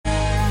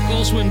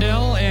Jill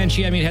Swindell and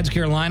She Had Me at Heads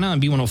Carolina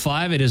on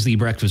B105. It is the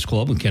Breakfast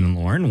Club with Ken and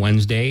Lauren.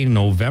 Wednesday,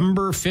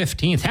 November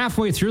 15th,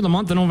 halfway through the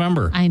month of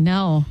November. I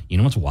know. You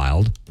know what's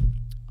wild?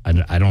 I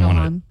don't want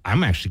to.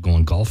 I'm actually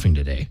going golfing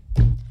today.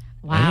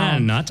 Wow. Isn't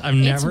that nuts?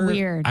 It's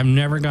weird. I've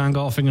never gone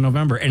golfing in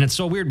November. And it's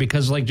so weird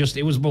because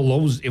it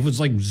was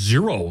like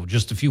zero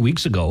just a few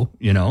weeks ago,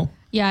 you know?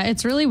 Yeah,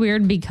 it's really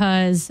weird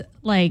because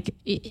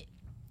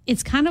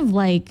it's kind of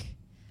like,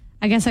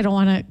 I guess I don't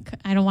want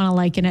to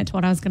liken it to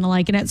what I was going to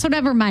liken it. So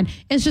never mind.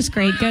 It's just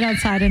great. Get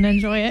outside and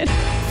enjoy it.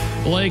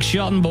 Blake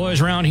Shelton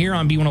boys around here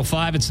on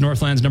B105. It's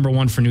Northland's number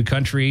one for New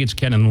Country. It's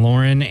Ken and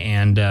Lauren,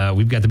 and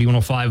we've got the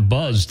B105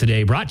 Buzz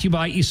today, brought to you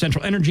by East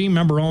Central Energy,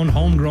 member-owned,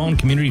 homegrown,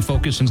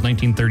 community-focused since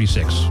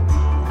 1936.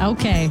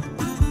 Okay.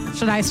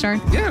 Should I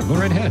start? Yeah, go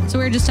right ahead. So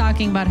we were just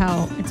talking about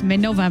how it's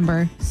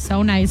mid-November,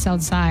 so nice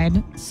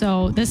outside.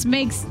 So this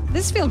makes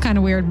this feel kind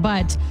of weird,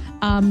 but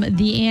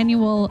the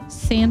annual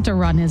Santa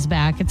Run is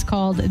back. It's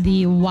called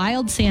the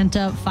Wild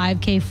Santa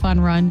 5K Fun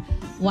Run.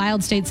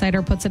 Wild State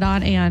Cider puts it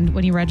on, and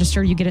when you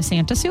register, you get a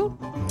Santa suit.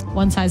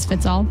 One size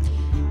fits all,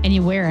 and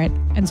you wear it.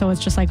 And so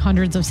it's just like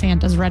hundreds of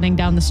Santas running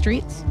down the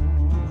streets.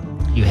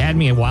 You had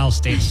me at Wild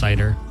State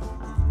Cider.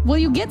 Well,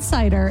 you get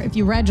cider if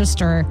you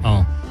register.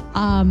 Oh.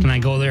 Can I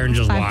go there and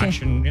just 5K.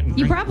 watch and drink?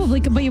 You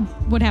probably could, but you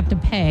would have to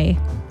pay.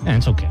 Yeah,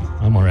 it's okay.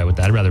 I'm all right with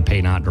that. I'd rather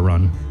pay not to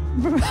run.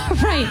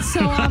 Right.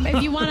 So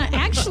if you want to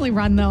actually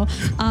run, though,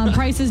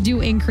 prices do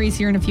increase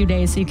here in a few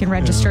days. So you can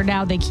register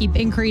now. They keep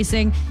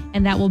increasing.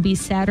 And that will be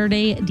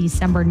Saturday,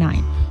 December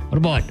 9th. What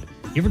about,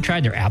 you ever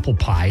tried their apple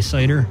pie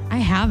cider? I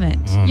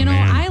haven't. Oh, man.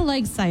 I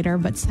like cider,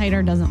 but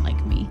cider doesn't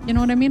like me. You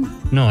know what I mean?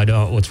 No, I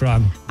don't. What's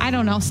wrong? I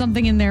don't know.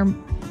 Something in there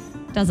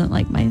doesn't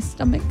like my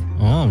stomach.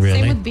 Oh, really?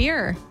 Same with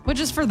beer, which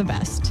is for the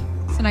best.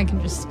 So then I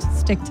can just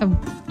stick to,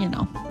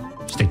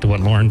 Stick to what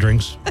Lauren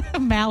drinks?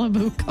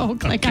 Malibu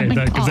Coke like I'm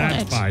in college.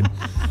 That's fine.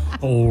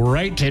 All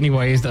right.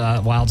 Anyways,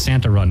 the Wild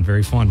Santa Run.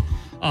 Very fun.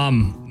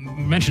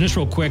 Mention this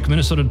real quick.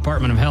 Minnesota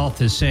Department of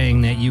Health is saying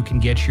that you can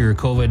get your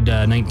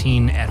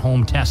COVID-19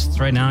 at-home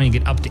tests right now. You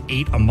get up to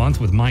 8 a month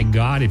with My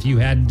God. If you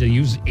had to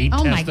use 8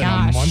 tests in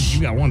a month,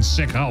 you got one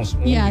sick house.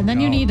 Yeah, and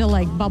then you need to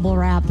bubble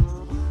wrap.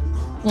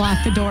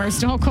 Lock the doors.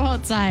 Don't go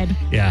outside.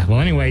 Yeah.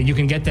 Well, anyway, you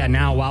can get that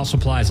now while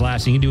supplies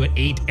last. And you can do it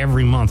 8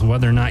 every month,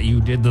 whether or not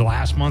you did the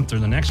last month or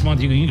the next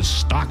month. You can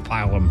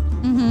stockpile them.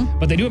 Mm-hmm.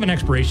 But they do have an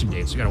expiration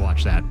date, so you got to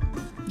watch that.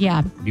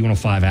 Yeah.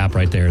 B105 app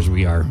right there as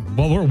we are.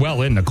 Well, we're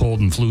well into cold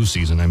and flu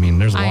season. I mean,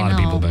 there's a lot of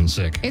people been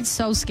sick. It's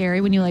so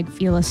scary when you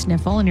feel a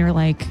sniffle and you're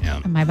like,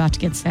 am I about to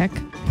get sick?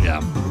 Yeah.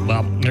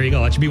 Well, there you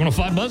go. That's your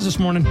B105 Buzz this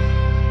morning.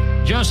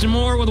 Justin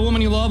Moore with A Woman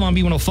You Love on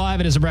B105.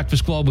 It is a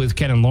Breakfast Club with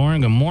Ken and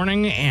Lauren. Good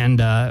morning. And,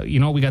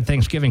 we got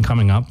Thanksgiving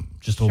coming up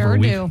just over a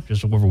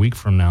week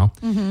from now.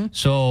 Mm-hmm.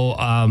 So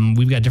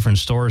we've got different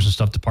stores and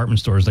stuff,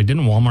 department stores. Didn't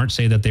Walmart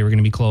say that they were going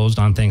to be closed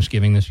on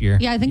Thanksgiving this year?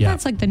 Yeah, I think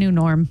that's the new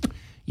norm.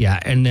 Yeah.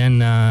 And then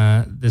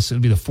this will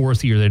be the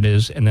 4th year that it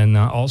is. And then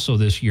also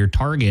this year,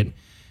 Target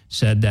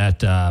said that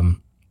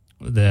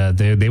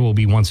they will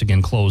be once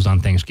again closed on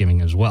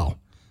Thanksgiving as well.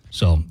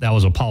 So that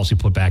was a policy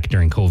put back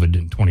during COVID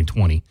in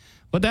 2020.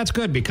 But that's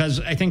good because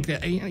I think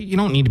that you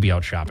don't need to be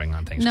out shopping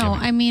on Thanksgiving. No,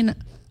 I mean,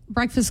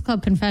 Breakfast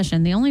Club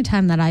confession, the only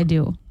time that I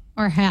do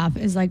or have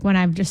is when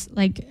I've just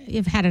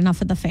you've had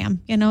enough of the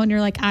fam, and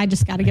you're like, I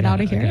just got to get out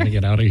of here. I got to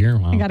get out of here.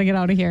 Wow. I got to get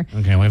out of here.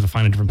 Okay, we have to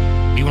find a different.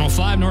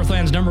 B105,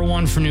 Northland's number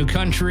one for New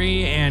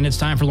Country, and it's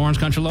time for Lauren's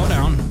Country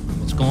Lowdown.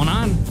 What's going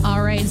on?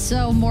 All right,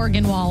 so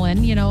Morgan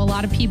Wallen, a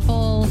lot of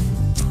people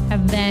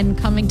have been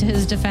coming to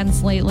his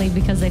defense lately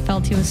because they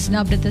felt he was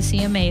snubbed at the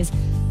CMAs.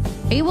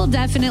 He will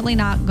definitely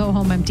not go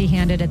home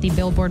empty-handed at the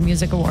Billboard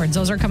Music Awards.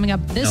 Those are coming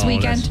up this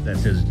weekend.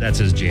 That's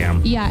his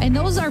jam. Yeah, and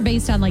those are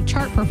based on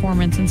chart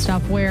performance and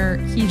stuff where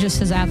he just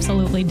has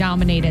absolutely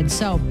dominated.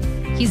 So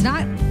he's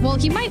not,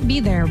 he might be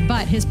there,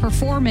 but his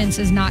performance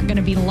is not going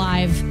to be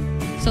live.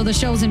 So the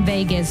show's in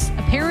Vegas.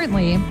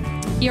 Apparently,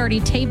 he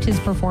already taped his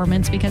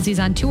performance because he's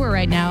on tour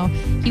right now.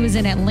 He was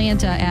in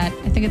Atlanta at,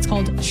 I think it's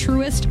called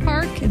Truist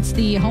Park. It's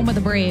the home of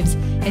the Braves.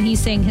 And he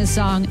sang his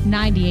song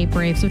 98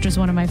 Braves, which is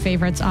one of my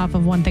favorites off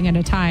of One Thing at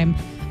a Time.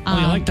 Oh,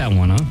 you like that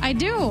one, huh? I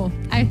do.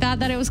 I thought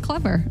that it was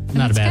clever.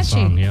 Not a bad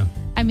song, yeah.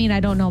 I mean, I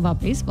don't know about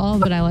baseball,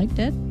 but I liked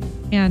it.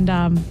 And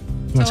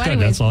that's good.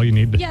 Anyways, that's all you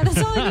need to. Yeah,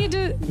 that's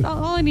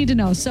all I need to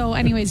know. So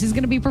anyways, he's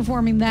going to be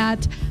performing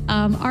that.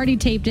 Already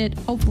taped it.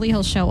 Hopefully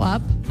he'll show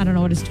up. I don't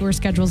know what his tour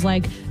schedule's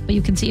like, but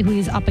you can see who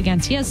he's up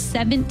against. He has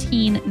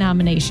 17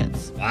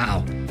 nominations.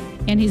 Wow.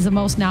 And he's the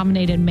most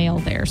nominated male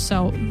there.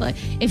 So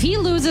if he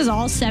loses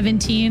all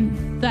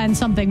 17, then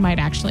something might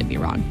actually be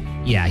wrong.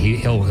 Yeah,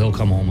 he'll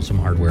come home with some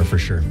hardware for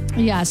sure.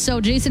 Yeah,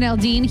 so Jason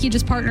Aldean, he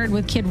just partnered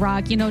with Kid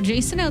Rock.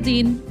 Jason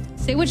Aldean,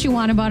 say what you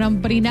want about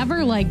him, but he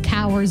never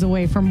cowers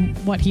away from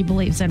what he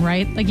believes in,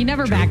 right? He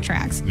never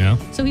backtracks. Yeah.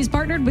 So he's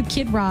partnered with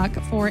Kid Rock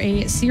for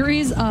a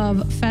series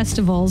of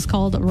festivals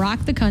called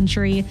Rock the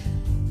Country.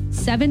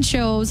 7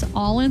 shows,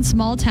 all in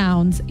small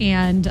towns,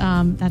 and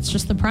that's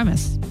just the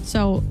premise.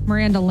 So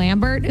Miranda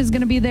Lambert is going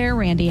to be there,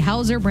 Randy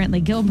Houser,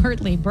 Brantley Gilbert,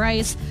 Lee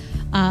Bryce.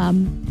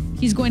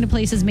 He's going to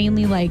places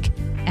mainly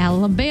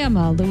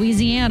Alabama,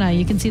 Louisiana.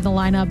 You can see the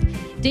lineup,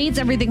 dates,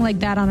 everything like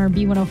that on our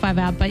B105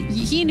 app. But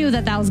he knew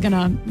that was going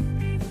to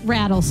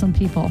rattle some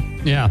people.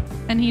 Yeah.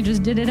 And he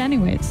just did it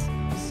anyways.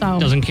 So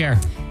doesn't care.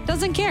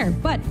 Doesn't care.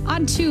 But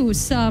on to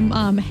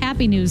some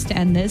happy news to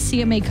end this.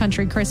 CMA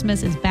Country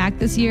Christmas is back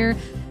this year,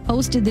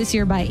 hosted this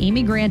year by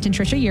Amy Grant and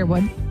Trisha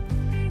Yearwood.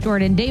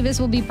 Jordan Davis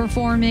will be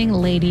performing,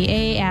 Lady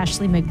A,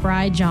 Ashley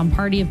McBride, John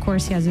Party, of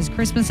course, he has his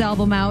Christmas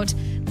album out,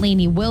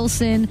 Lainey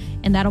Wilson,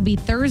 and that'll be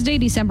Thursday,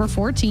 December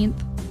 14th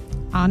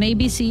on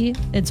ABC.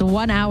 It's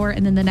 1 hour,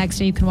 and then the next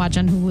day you can watch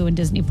on Hulu and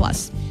Disney+.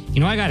 You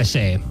know, I got to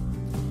say,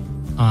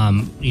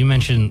 you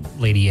mentioned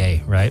Lady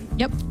A, right?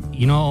 Yep.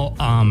 You know,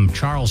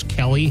 Charles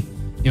Kelly,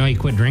 he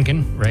quit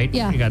drinking, right?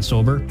 Yeah. He got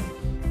sober.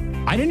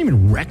 I didn't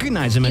even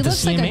recognize him at the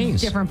CMAs. He looks like a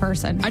different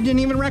person. I didn't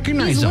even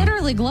recognize him. He's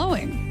literally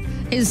glowing.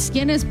 His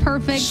skin is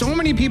perfect. So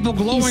many people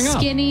glowing up. He's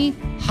skinny.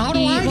 How do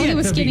I get he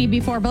was skinny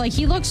before, but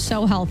he looks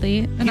so healthy.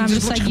 And I'm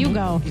just like, you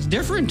go. He's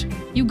different.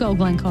 You go,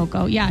 Glenn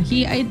Coco. Yeah,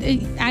 I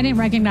didn't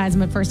recognize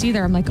him at first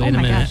either. I'm like, oh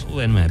my gosh.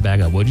 Wait a minute, back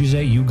up. What'd you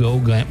say? You go,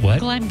 Glenn, what?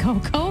 Glenn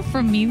Coco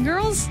from Mean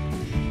Girls?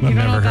 I've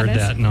never heard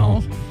that,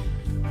 no.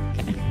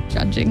 Okay,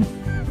 judging.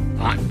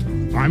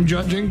 I'm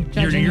judging?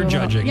 You're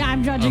judging. Yeah,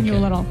 I'm judging you a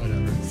little.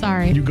 Whatever.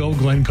 Sorry. You go,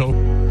 Glenn Coco.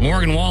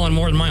 Morgan Wallen,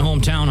 More Than My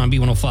Hometown on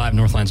B105,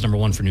 Northland's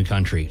 #1 for New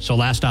Country. So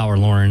last hour,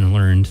 Lauren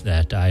learned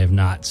that I have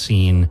not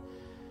seen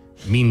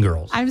Mean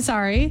Girls. I'm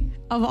sorry.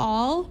 Of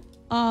all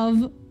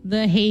of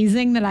the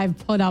hazing that I've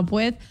put up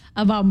with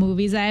about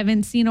movies I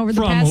haven't seen over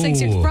the past 6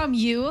 years, from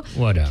you,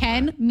 whatever.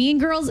 Ken, Mean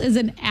Girls is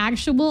an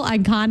actual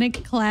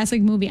iconic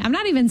classic movie. I'm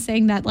not even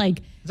saying that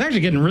like... It's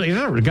actually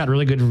got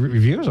really good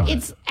reviews on it.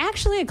 It's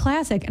actually a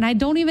classic, and I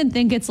don't even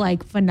think it's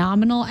like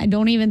phenomenal. I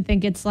don't even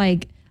think it's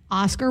like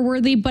Oscar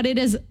worthy, but it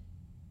is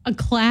a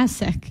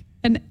classic,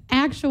 an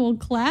actual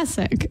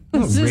classic.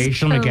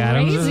 Rachel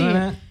McAdams is in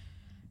it?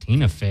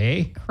 Tina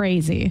Fey?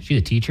 Crazy. She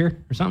a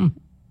teacher or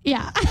something?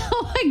 Yeah.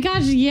 Oh my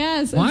gosh,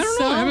 yes. Well, I don't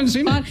know. I haven't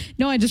seen it.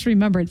 No, I just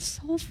remembered. It's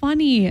so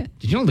funny.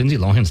 Did you know Lindsay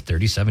Lohan's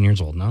 37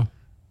 years old now?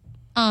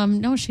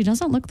 No, she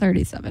doesn't look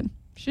 37.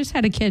 She just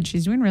had a kid.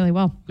 She's doing really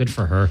well. Good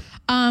for her.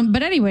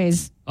 But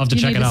anyways, I'll have to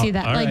check it out. See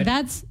that. All like right.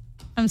 that's...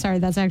 I'm sorry,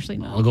 that's actually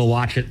not. I'll go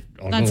watch it.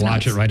 I'll go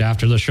watch it right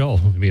after the show.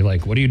 Be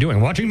like, what are you doing?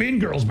 Watching Mean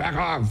Girls. Back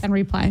off. And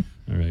reply.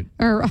 All right.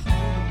 Or...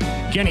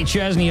 Kenny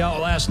Chesney out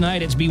last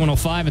night. It's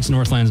B105. It's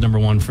Northland's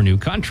 #1 for New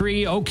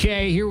Country.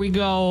 Okay, here we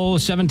go.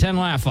 7:10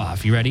 laugh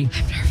off. You ready?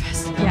 I'm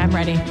nervous. Yeah, I'm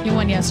ready. You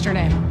won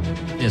yesterday.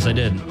 Yes, I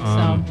did.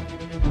 So,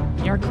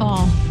 your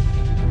call.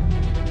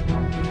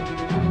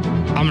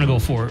 I'm gonna go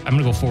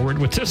forward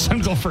with this. I'm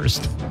gonna go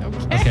first.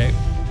 Okay.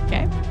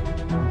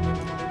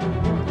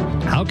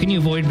 How can you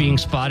avoid being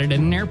spotted at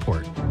an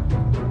airport?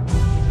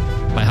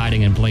 By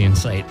hiding in plain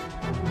sight.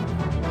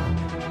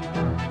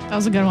 That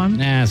was a good one.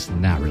 Nah, it's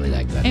not really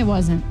that good. It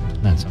wasn't.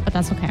 That's okay. But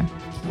that's okay.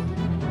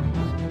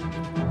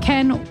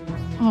 Ken,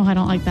 I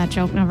don't like that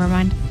joke. Never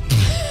mind.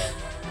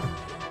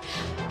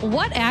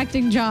 What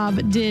acting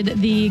job did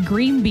the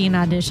Green Bean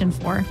audition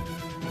for?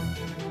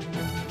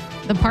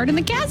 The part in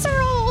the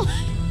casserole.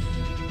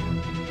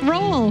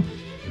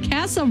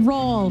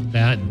 Casserole.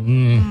 That.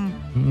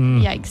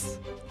 Yikes.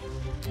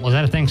 Was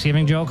that a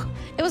Thanksgiving joke?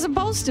 It was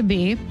supposed to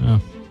be. Oh.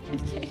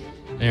 Okay.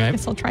 Anyway. I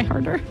guess I'll try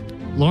harder.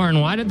 Lauren,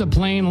 why did the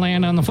plane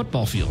land on the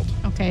football field?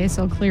 Okay,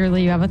 so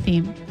clearly you have a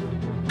theme.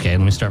 Okay,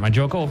 let me start my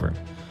joke over.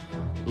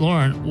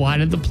 Lauren, why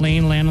did the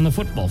plane land on the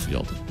football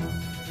field?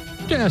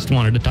 Just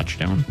wanted a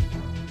touchdown.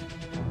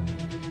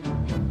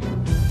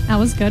 That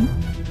was good.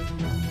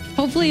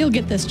 Hopefully you'll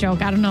get this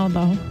joke. I don't know,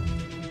 though.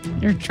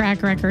 Your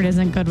track record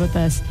isn't good with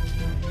this.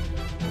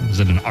 Is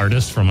it an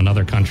artist from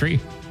another country?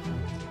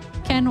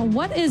 Ken,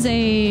 what is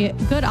a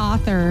good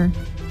author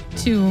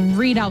to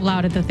read out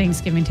loud at the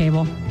Thanksgiving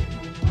table?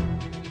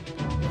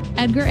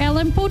 Edgar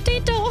Allan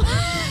Potato.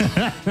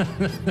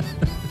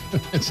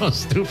 It's so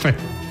stupid.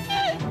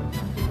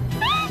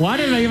 Why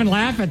did I even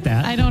laugh at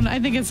that? I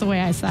think it's the way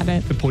I said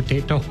it. The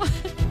potato.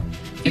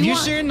 Have you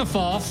seen The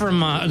Fall from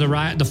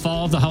the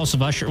Fall of the House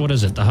of Usher? What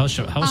is it? The House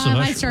of Usher?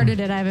 I started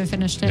it. I haven't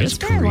finished it. It's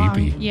very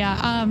creepy. Long.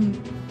 Yeah.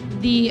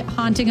 The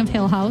Haunting of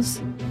Hill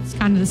House. It's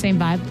kind of the same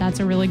vibe. That's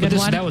a really good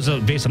one. That was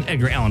based on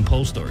Edgar Allan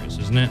Poe stories,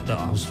 isn't it?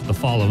 The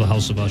Fall of the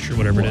House of Usher,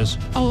 whatever it is.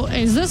 Oh,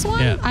 is this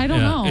one? Yeah, I don't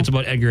know. It's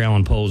about Edgar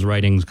Allan Poe's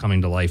writings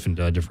coming to life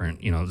into a different,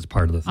 it's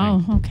part of the thing.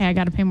 Oh, okay. I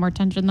got to pay more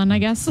attention then, I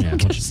guess. Yeah,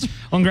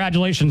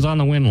 congratulations on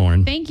the win,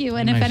 Lauren. Thank you.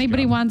 And if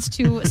anybody wants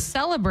to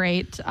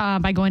celebrate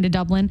by going to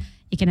Dublin,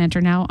 you can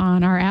enter now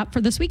on our app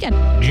for this weekend.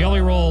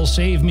 Jelly Roll,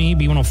 Save Me,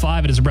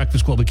 B105. It is a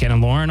Breakfast Club with Ken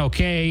and Lauren.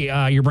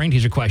 Okay, your brain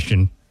teaser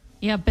question.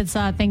 Yep, it's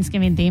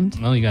Thanksgiving themed.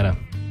 Well, you got a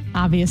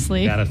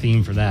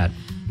theme for that.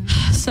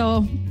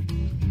 So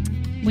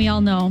we all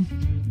know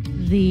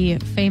the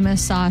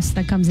famous sauce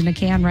that comes in a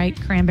can, right?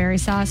 Cranberry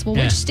sauce. Well,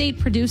 which state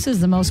produces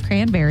the most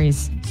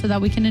cranberries so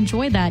that we can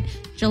enjoy that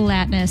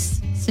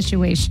gelatinous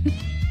situation?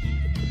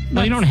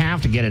 Well, you don't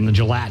have to get it in the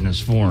gelatinous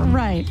form.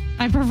 Right.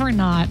 I prefer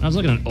not. I was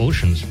looking at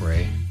Ocean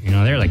Spray.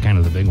 They're like kind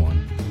of the big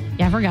one.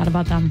 Yeah, I forgot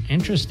about them.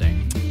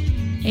 Interesting.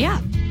 Yeah.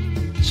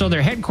 So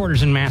their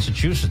headquarters in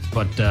Massachusetts,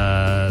 but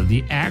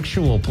the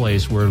actual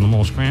place where the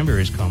most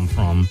cranberries come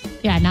from,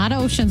 yeah, not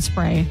Ocean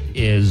Spray,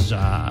 is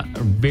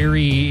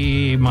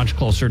very much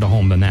closer to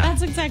home than that.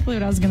 That's exactly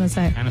what I was going to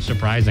say. Kind of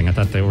surprising. I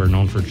thought they were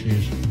known for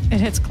cheese. It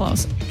hits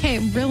close. Okay,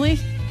 really?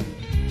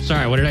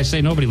 Sorry, what did I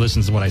say? Nobody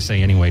listens to what I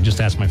say anyway. Just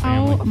ask my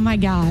family. Oh, my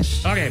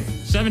gosh. Okay,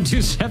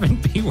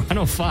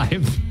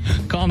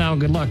 727-B105. Call now.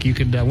 Good luck. You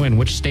could win.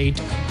 Which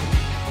state?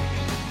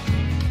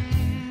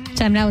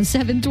 Time now is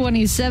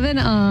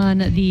 7:27 on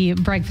the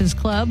Breakfast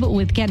Club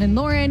with Ken and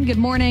Lauren. Good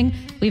morning.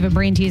 We have a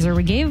brain teaser.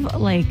 We gave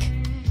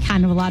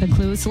kind of a lot of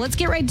clues. So let's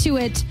get right to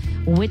it.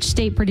 Which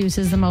state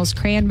produces the most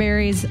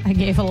cranberries? I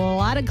gave a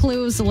lot of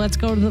clues, so let's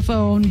go to the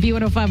phone.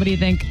 B105, what do you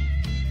think?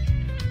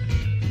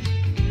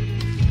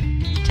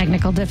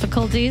 Technical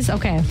difficulties.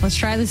 Okay, let's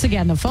try this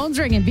again. The phone's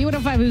ringing.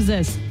 B105, who's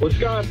this?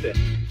 Wisconsin.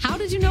 How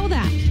did you know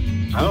that?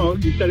 I don't know.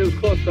 You said it was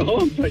close to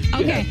home. So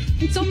Okay,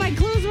 so my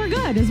clues were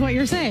good, is what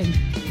you're saying.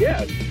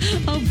 Yes.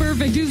 Oh,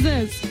 perfect. Who's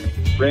this?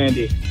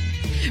 Randy.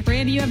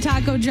 Randy, you have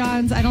Taco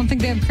John's. I don't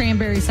think they have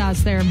cranberry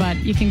sauce there, but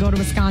you can go to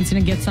Wisconsin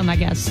and get some, I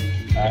guess.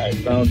 All right,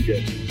 sounds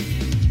good.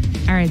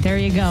 All right, there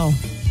you go.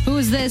 Who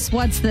is this?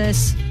 What's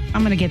this?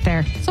 I'm going to get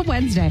there. It's a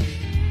Wednesday.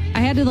 I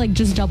had to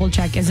just double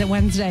check. Is it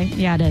Wednesday?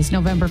 Yeah, it is.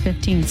 November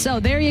 15th. So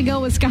there you go.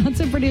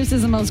 Wisconsin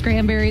produces the most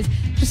cranberries.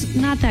 Just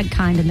not that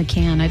kind in the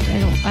can. I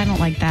don't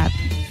like that.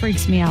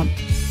 Freaks me out.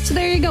 So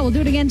there you go. We'll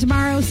do it again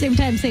tomorrow. Same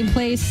time, same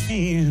place.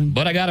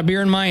 But I got a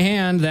beer in my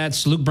hand.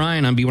 That's Luke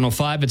Bryan on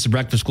B105. It's the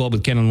Breakfast Club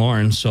with Ken and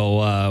Lauren.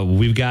 So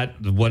we've got,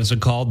 what is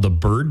it called? The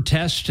bird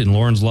test and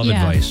Lauren's love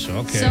advice.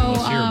 Okay, so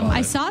let's hear about I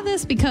it. saw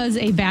this because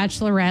a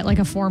bachelorette,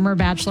 a former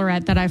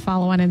bachelorette that I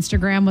follow on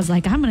Instagram, was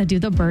like, I'm going to do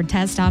the bird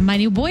test on my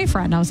new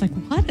boyfriend. I was like,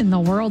 what in the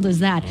world is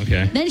that?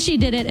 Okay. Then she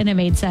did it and it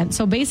made sense.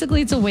 So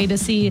basically it's a way to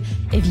see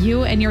if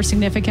you and your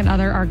significant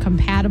other are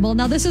compatible.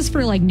 Now this is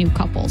for new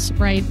couples,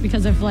 right?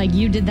 Because if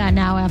you did that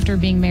now after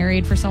being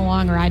married for so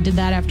long, or I did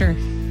that after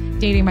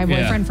dating my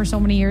boyfriend for so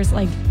many years,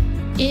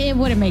 it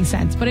wouldn't make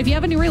sense. But if you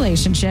have a new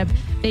relationship,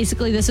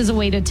 basically this is a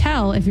way to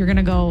tell if you're going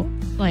to go,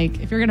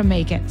 if you're going to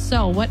make it.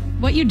 So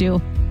what you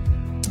do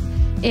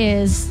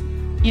is,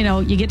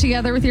 you get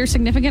together with your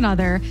significant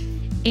other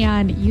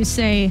and you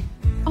say,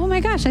 oh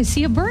my gosh, I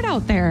see a bird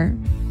out there.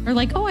 Or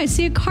oh, I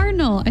see a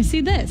cardinal. I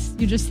see this.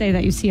 You just say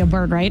that you see a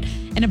bird, right?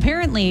 And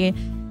apparently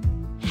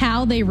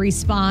how they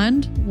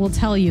respond will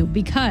tell you,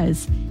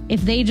 because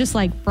if they just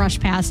brush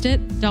past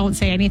it, don't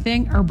say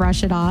anything, or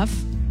brush it off,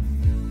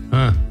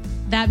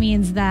 that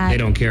means that they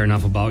don't care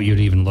enough about you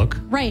to even look.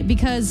 Right,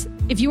 because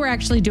if you were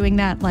actually doing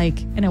that,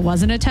 and it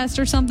wasn't a test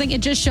or something,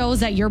 it just shows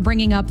that you're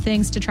bringing up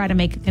things to try to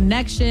make a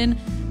connection,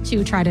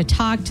 to try to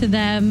talk to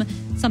them,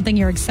 something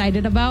you're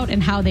excited about,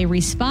 and how they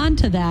respond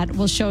to that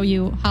will show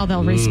you how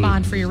they'll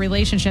respond for your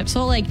relationship.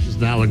 So does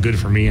not look good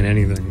for me in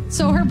anything.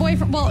 So her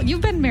boyfriend, well,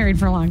 you've been married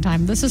for a long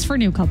time. This is for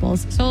new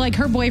couples. So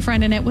her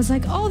boyfriend in it was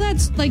oh,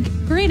 that's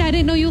great. I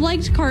didn't know you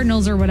liked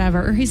cardinals or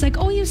whatever. Or he's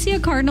oh, you see a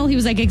cardinal? He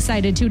was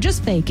excited too,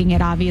 just faking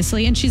it,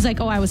 obviously. And she's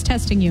oh, I was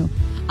testing you.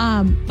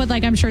 But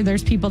I'm sure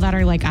there's people that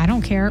are I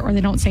don't care, or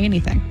they don't say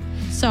anything.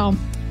 So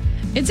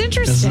it's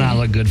interesting. Does not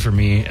look good for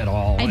me at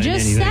all. I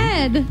just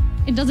said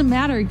it doesn't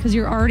matter because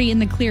you're already in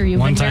the clear.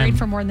 You've been married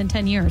for more than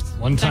 10 years.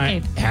 One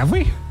time. Have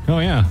we? Oh,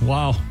 yeah.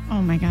 Wow.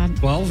 Oh, my God.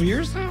 12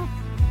 years now?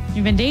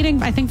 You've been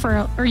dating, I think,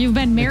 or you've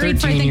been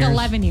married for, I think,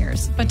 11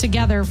 years, but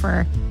together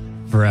for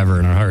forever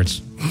in our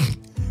hearts.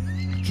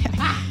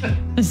 Okay.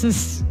 This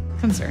is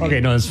concerning. Okay,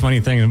 no, this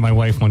funny thing. My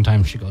wife, one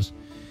time, she goes,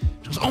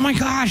 oh, my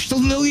gosh, the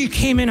lily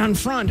came in on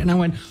front. And I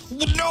went,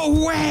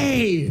 no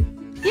way.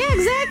 Yeah,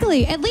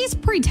 exactly. At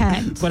least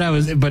pretend. But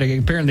it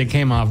apparently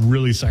came off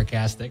really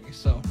sarcastic.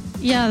 So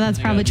yeah, that's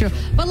probably true.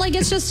 But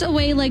it's just a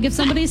way. If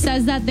somebody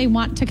says that they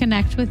want to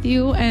connect with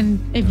you, and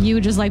if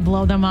you just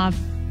blow them off,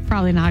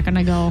 probably not going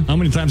to go. How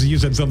many times have you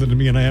said something to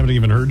me and I haven't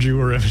even heard you,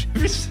 or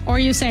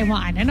you say, well,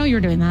 I didn't know you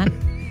were doing that.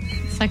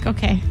 It's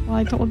okay, well,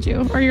 I told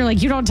you. Or you're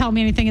you don't tell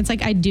me anything. It's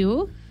I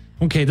do.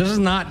 Okay, this is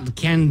not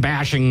Ken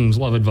bashing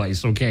love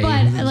advice, okay?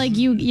 But,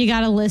 you got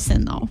to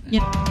listen, though.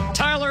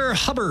 Tyler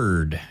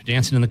Hubbard,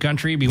 Dancing in the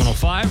Country,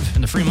 B105,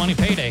 and the free money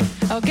payday.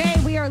 Okay,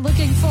 we are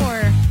looking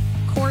for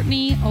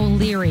Courtney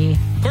O'Leary.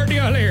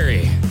 Courtney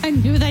O'Leary. I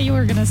knew that you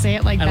were going to say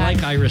it like that. I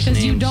like Irish names.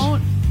 Because you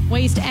don't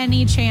waste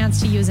any chance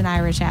to use an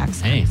Irish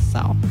accent. Hey.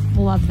 So,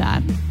 love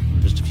that.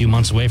 Just a few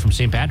months away from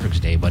St. Patrick's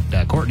Day, but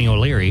Courtney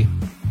O'Leary,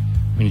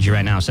 we need you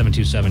right now,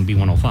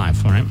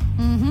 727-B105, all right?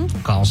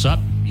 Mm-hmm. Call us up.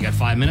 You got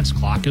 5 minutes.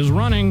 Clock is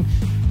running.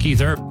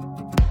 Keith Earp.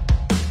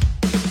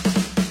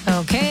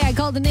 Okay, I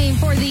called the name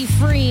for the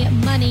free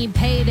money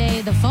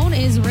payday. The phone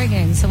is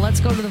ringing, so let's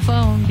go to the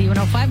phone.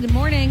 B105, good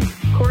morning.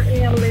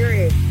 Courtney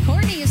O'Leary.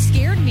 Courtney, you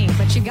scared me,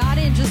 but you got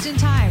in just in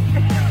time.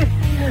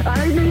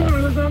 I knew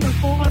I was on the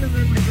phone and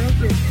then my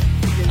brother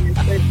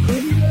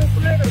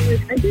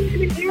I didn't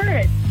even hear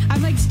it.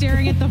 I'm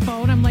staring at the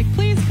phone. I'm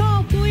please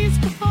call, please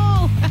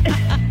call.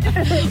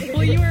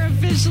 Well, you are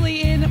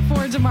officially in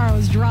for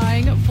tomorrow's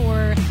drawing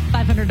for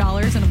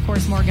 $500 and, of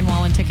course, Morgan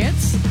Wallen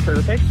tickets.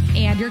 Perfect.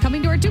 And you're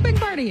coming to our tubing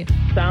party.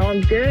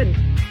 Sounds good.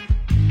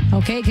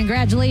 Okay,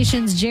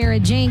 congratulations,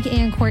 Jared Jank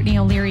and Courtney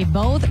O'Leary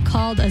both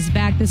called us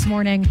back this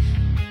morning.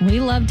 We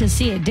love to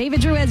see it.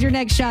 David Drew has your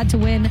next shot to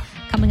win,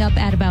 coming up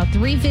at about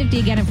 3:50,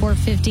 again at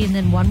 4:50, and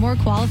then one more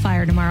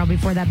qualifier tomorrow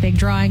before that big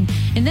drawing.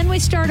 And then we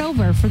start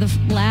over for the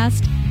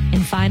last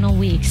and final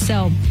week.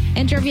 So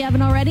enter if you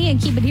haven't already, and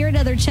keep it here.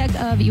 Another check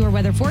of your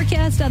weather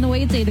forecast on the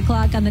way. It's 8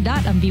 o'clock on the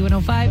dot on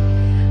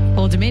B105.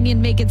 Old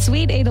Dominion, make it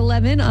sweet,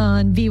 8:11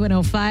 on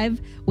B105.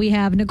 We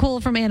have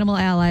Nicole from Animal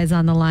Allies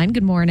on the line.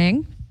 Good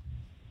morning.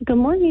 Good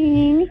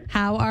morning.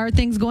 How are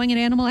things going at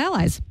Animal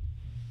Allies?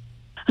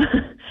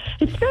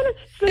 It's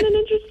been an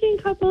interesting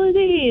couple of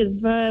days,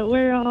 but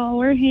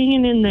we're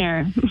hanging in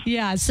there.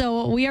 Yeah,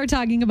 so we are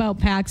talking about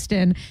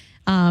Paxton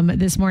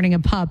this morning, a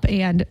pup,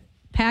 and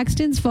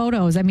Paxton's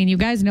photos. I mean, you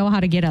guys know how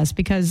to get us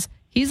because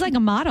he's like a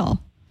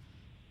model.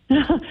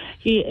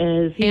 He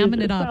is. He's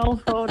Hamming it up. So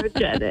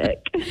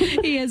photogenic.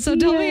 He is. So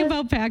tell me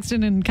about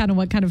Paxton and kind of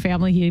what kind of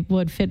family he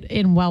would fit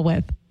in well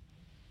with.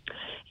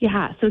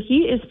 Yeah, so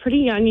he is pretty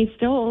young. He's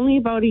still only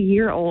about a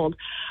year old.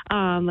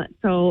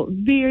 So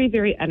very,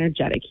 very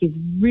energetic. He's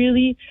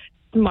really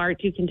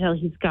smart. You can tell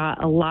he's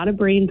got a lot of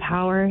brain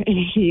power, and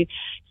he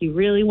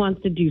really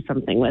wants to do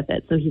something with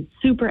it. So he's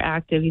super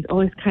active. He's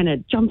always kind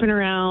of jumping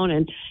around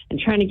and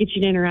trying to get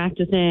you to interact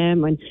with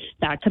him. And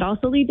that could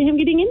also lead to him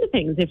getting into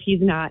things if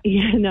he's not,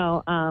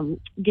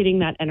 getting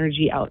that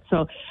energy out.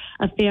 So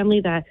a family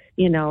that,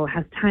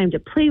 has time to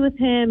play with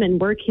him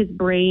and work his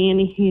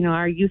brain.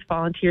 Our youth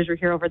volunteers were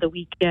here over the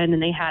weekend,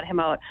 and they had him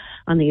out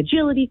on the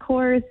agility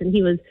course, and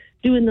he was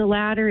doing the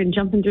ladder and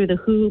jumping through the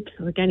hoops.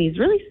 So again, he's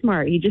really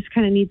smart. He just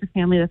kind of needs a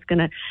family that's going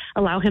to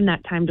allow him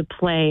that time to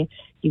play.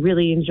 He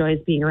really enjoys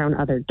being around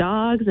other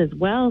dogs as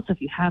well. So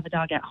if you have a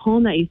dog at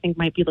home that you think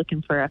might be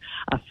looking for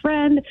a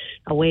friend,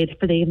 a way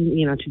for them,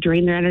 to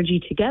drain their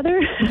energy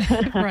together,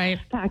 right?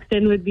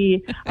 Paxton would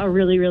be a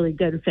really, really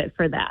good fit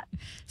for that.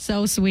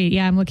 So sweet.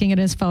 Yeah, I'm looking at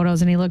his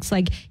photos, and he looks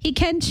like he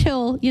can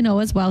chill,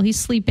 as well. He's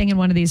sleeping in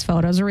one of these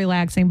photos or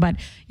relaxing, but,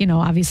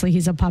 obviously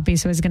he's a puppy,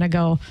 so he's going to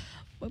go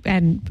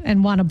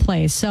and want to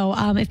play. So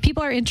if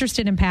people are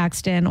interested in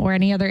Paxton or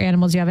any other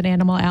animals you have at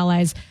Animal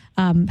Allies,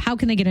 how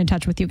can they get in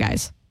touch with you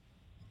guys?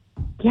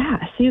 Yeah,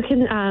 so you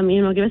can,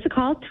 give us a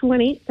call,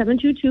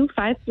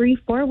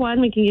 218-722-5341.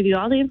 We can give you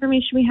all the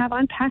information we have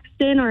on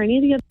Paxton or any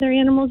of the other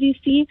animals you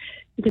see.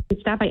 You can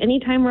stop by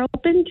anytime we're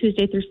open,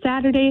 Tuesday through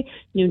Saturday,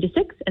 noon to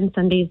 6, and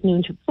Sundays,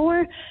 noon to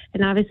 4.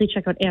 And obviously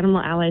check out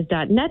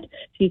animalallies.net so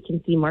you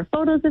can see more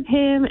photos of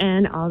him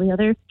and all the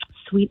other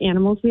sweet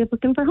animals we have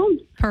looking for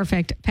homes.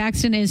 Perfect.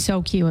 Paxton is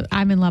so cute.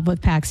 I'm in love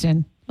with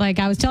Paxton. Like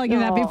I was telling you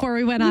that before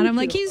we went on. I'm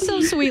like, he's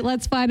so sweet.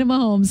 Let's find him a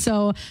home.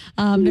 So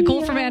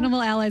Nicole from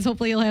Animal Allies,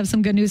 hopefully you'll have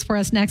some good news for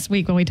us next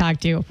week when we talk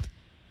to you.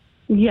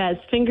 Yes,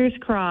 fingers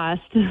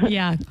crossed.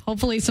 Yeah,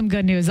 hopefully some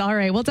good news. All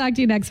right, we'll talk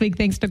to you next week.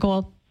 Thanks,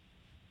 Nicole.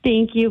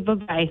 Thank you.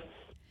 Bye-bye.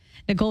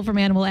 Nicole from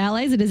Animal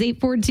Allies. It is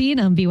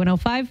 8:14 on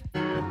B105.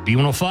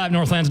 B105,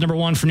 Northland's number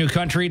one for new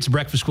country. It's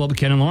Breakfast Club with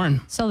Ken and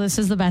Lauren. So this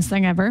is the best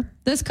thing ever.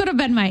 This could have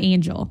been my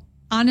angel.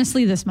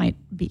 Honestly, this might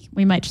be.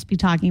 We might just be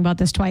talking about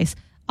this twice.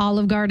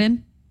 Olive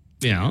Garden.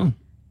 Yeah.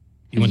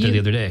 You went there the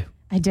other day.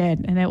 I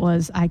did, and it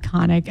was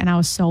iconic, and I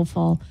was so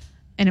full,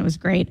 and it was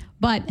great.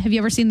 But have you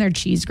ever seen their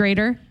cheese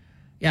grater?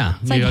 Yeah.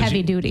 It's like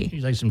heavy duty.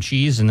 You like some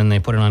cheese, and then they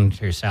put it on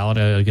your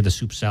salad. Get the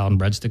soup, salad, and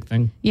breadstick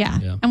thing. Yeah.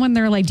 And when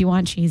they're like, do you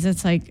want cheese?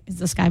 It's like, is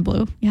the sky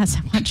blue? Yes,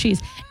 I want cheese.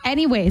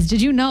 Anyways,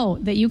 did you know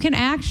that you can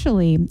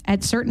actually,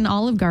 at certain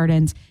Olive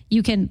Gardens,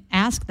 you can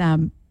ask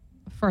them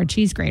for a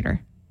cheese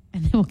grater,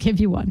 and they will give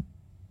you one.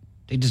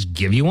 They just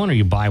give you one, or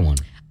you buy one?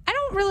 I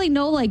don't really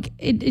know. Like,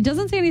 it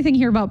doesn't say anything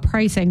here about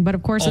pricing, but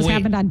of course, this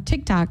happened on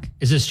TikTok.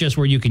 Is this just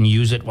where you can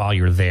use it while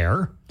you're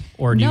there?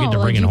 Or do you get to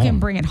bring it home? No, you can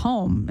bring it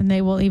home, and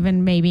they will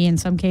even maybe in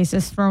some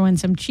cases throw in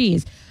some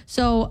cheese.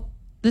 So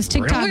this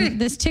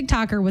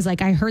TikToker was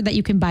like, I heard that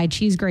you can buy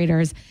cheese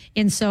graters.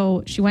 And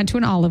so she went to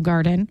an Olive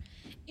Garden,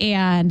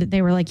 and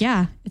they were like,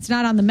 yeah, it's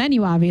not on the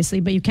menu, obviously,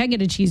 but you can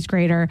get a cheese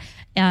grater.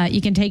 You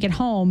can take it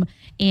home.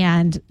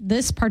 And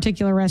this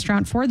particular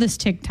restaurant for this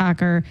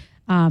TikToker,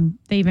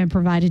 they even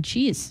provided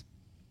cheese.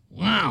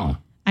 Wow.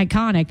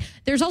 Iconic.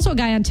 There's also a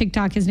guy on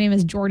TikTok. His name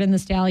is Jordan the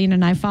Stallion,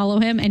 and I follow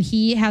him. And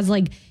he has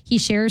he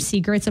shares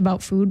secrets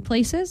about food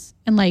places,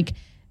 and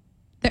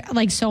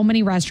so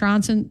many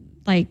restaurants and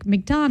like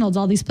McDonald's,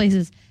 all these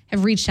places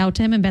have reached out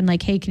to him and been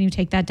like, "Hey, can you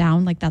take that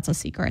down? Like that's a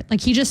secret." Like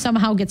he just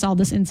somehow gets all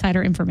this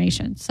insider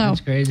information. So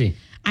that's crazy.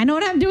 I know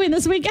what I'm doing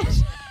this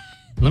weekend.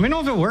 Let me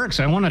know if it works.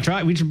 I want to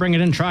try it. We should bring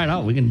it in, try it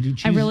out. We can do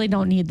cheese. I really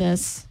don't need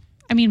this.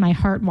 I mean, my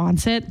heart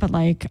wants it, but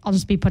I'll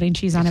just be putting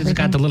cheese on everything. It's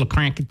got the little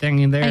cranky thing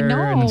in there. I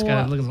know. And it's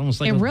got almost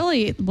like it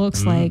really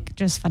looks like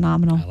just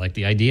phenomenal. I like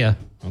the idea.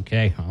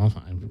 Okay.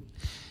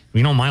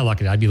 My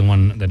luck, I'd be the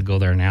one that'd go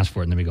there and ask for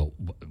it, and then we go.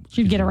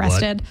 You'd get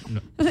arrested.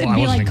 It'd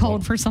be like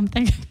code for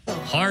something.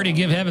 Hard to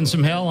give heaven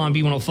some hell on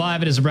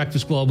B105. It is a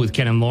Breakfast Club with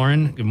Ken and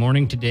Lauren. Good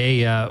morning.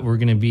 Today we're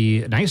going to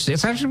be nice.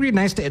 It's actually going to be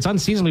nice. It's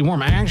unseasonably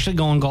warm. I'm actually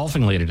going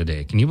golfing later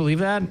today. Can you believe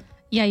that?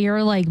 Yeah,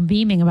 you're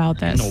beaming about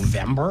this.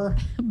 November?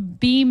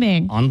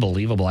 beaming.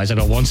 Unbelievable. I said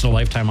a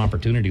once-in-a-lifetime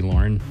opportunity,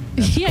 Lauren.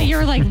 Yeah,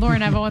 you're like,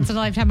 Lauren, I have a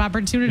once-in-a-lifetime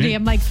opportunity.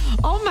 I'm like,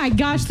 oh my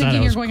gosh,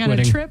 thinking you're going on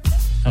a trip.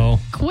 Oh.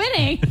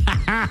 Quitting?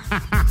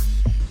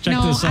 Check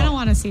no, this out. I don't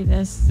want to see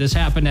this. This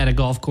happened at a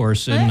golf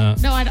course. In,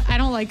 no, I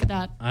don't like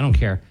that. I don't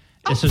care.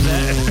 This is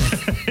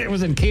it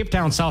was in Cape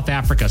Town, South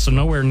Africa, so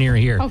nowhere near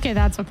here. Okay,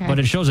 that's okay. But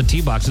it shows a tee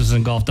box. This is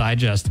in Golf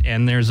Digest,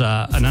 and there's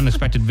an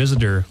unexpected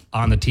visitor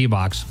on the tee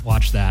box.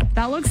 Watch that.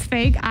 That looks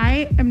fake.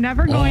 I am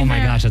never going there.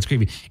 Oh my gosh, that's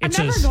creepy. I'm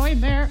never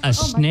going there. A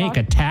snake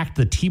attacked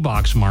the tee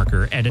box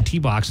marker at a tee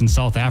box in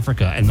South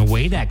Africa, and the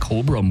way that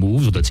cobra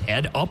moves with its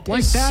head up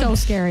like that. So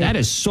scary. That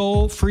is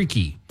so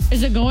freaky.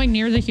 Is it going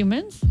near the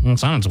humans? Well,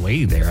 it's on its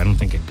way there. I don't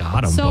think it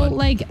got him. So, but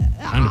like,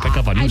 time to pick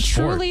up a new I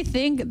sport. truly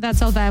think that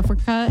South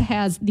Africa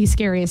has the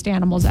scariest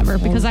animals ever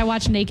because I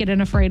watch Naked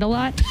and Afraid a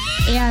lot.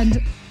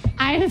 And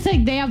I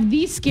think they have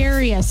the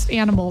scariest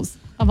animals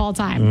of all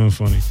time. Oh,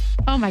 funny.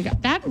 Oh, my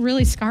God. That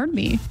really scarred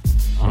me.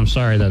 I'm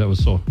sorry that it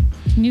was so.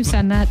 Can you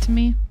send that to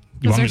me?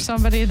 Is there me to-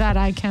 somebody that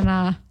I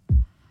can...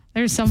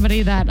 There's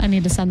somebody that I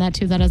need to send that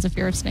to that has a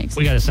fear of snakes.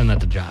 We got to send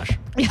that to Josh.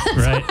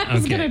 Right? I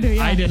was gonna do,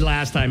 yeah. I did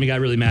last time. He got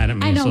really mad at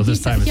me. I know. So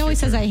this time he always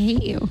says, I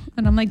hate you.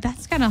 And I'm like,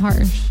 that's kind of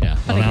harsh. Yeah.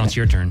 But Well, I now get it's it.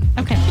 your turn.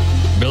 Okay.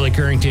 Billy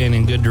Currington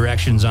in Good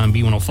Directions on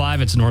B105.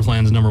 It's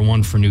Northland's number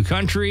one for New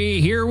Country.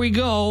 Here we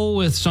go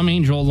with some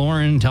angel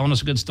Lauren telling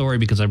us a good story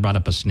because I brought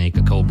up a snake,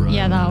 a cobra.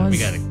 Yeah, that was...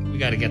 We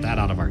got to get that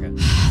out of our head.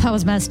 That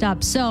was messed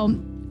up. So,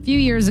 a few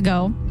years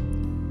ago,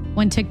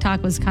 when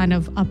TikTok was kind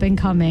of up and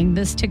coming,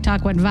 this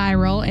TikTok went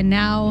viral, and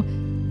now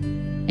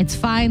it's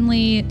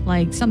finally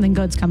like something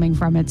good's coming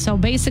from it. So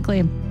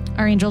basically,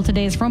 our angel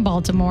today is from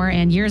Baltimore,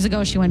 and years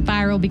ago she went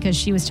viral because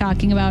she was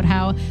talking about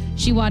how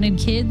she wanted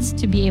kids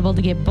to be able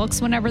to get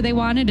books whenever they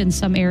wanted. In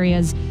some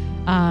areas,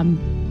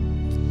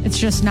 it's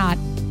just not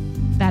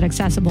that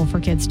accessible for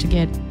kids to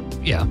get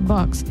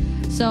books.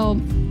 So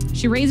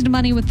she raised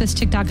money with this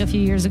TikTok a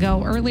few years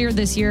ago. Earlier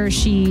this year,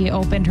 she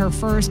opened her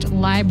first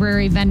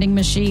library vending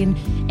machine.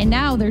 And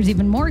now there's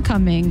even more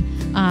coming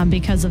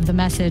because of the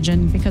message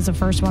and because the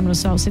first one was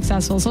so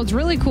successful. So it's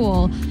really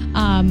cool.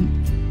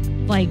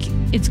 Like,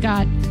 it's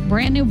got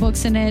brand new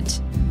books in it.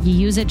 You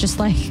use it just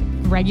like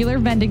a regular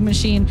vending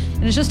machine.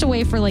 And it's just a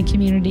way for like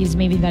communities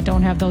maybe that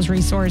don't have those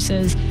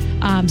resources.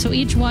 So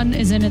each one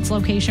is in its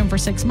location for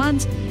 6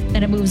 months.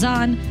 Then it moves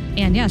on.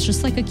 And yeah, it's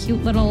just like a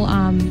cute little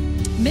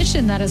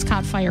mission that has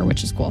caught fire,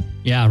 which is cool.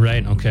 Yeah,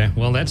 right. Okay.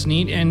 Well, that's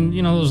neat. And,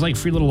 you know, those like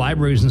free little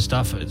libraries and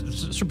stuff.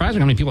 It's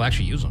surprising how many people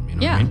actually use them. You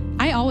know Yeah. what I mean?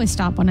 I always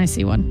stop when I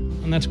see one.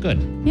 And that's good.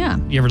 Yeah.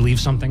 You ever leave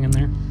something in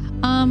there?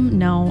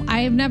 No,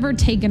 I have never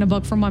taken a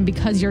book from one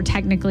because you're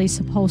technically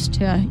supposed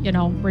to, you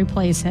know,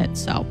 replace it.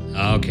 So,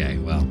 Okay.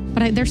 Well,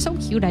 but they're so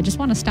cute. I just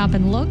want to stop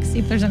and look, see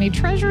if there's any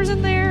treasures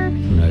in there.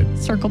 right.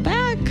 Circle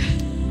back,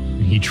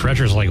 He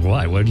treasures like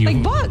what? What do you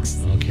like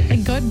books, Okay.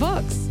 like good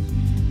books,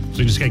 So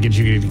you just got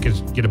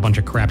to get a bunch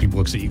of crappy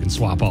books that you can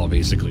swap out,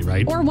 basically,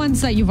 right? or ones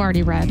that you've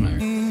already read.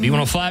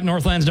 B105,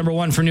 Northland's number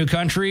one for New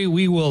Country.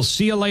 We will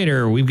see you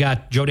later. We've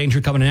got Joe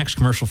Danger coming next,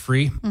 commercial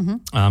free.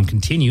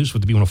 Continues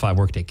with the B105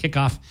 Workday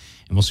Kickoff.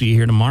 And we'll see you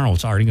here tomorrow.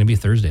 It's already going to be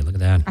Thursday. Look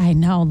at that. I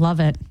know, love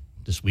it.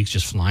 This week's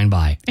just flying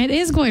by. It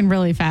is going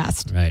really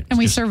fast. Right. And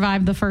we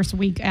survived the first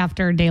week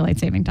after daylight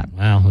saving time.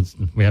 Well,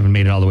 we haven't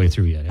made it all the way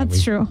through yet. have That's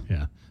we? true.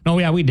 Yeah. No,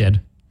 yeah, we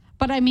did.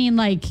 But I mean,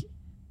 like,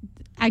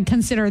 I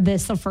consider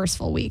this the first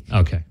full week,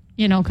 Okay.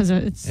 you know, because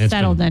it's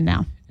settled in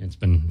now. It's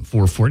been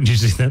 4:40. Did you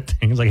see that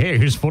thing? It's like, hey,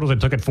 here's photos I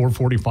took at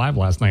 4:45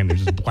 last night. And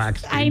there's just black.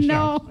 I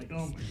know. Like,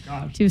 oh my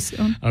gosh. Too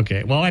soon.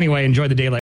 Okay. Well, anyway, enjoy the daylight.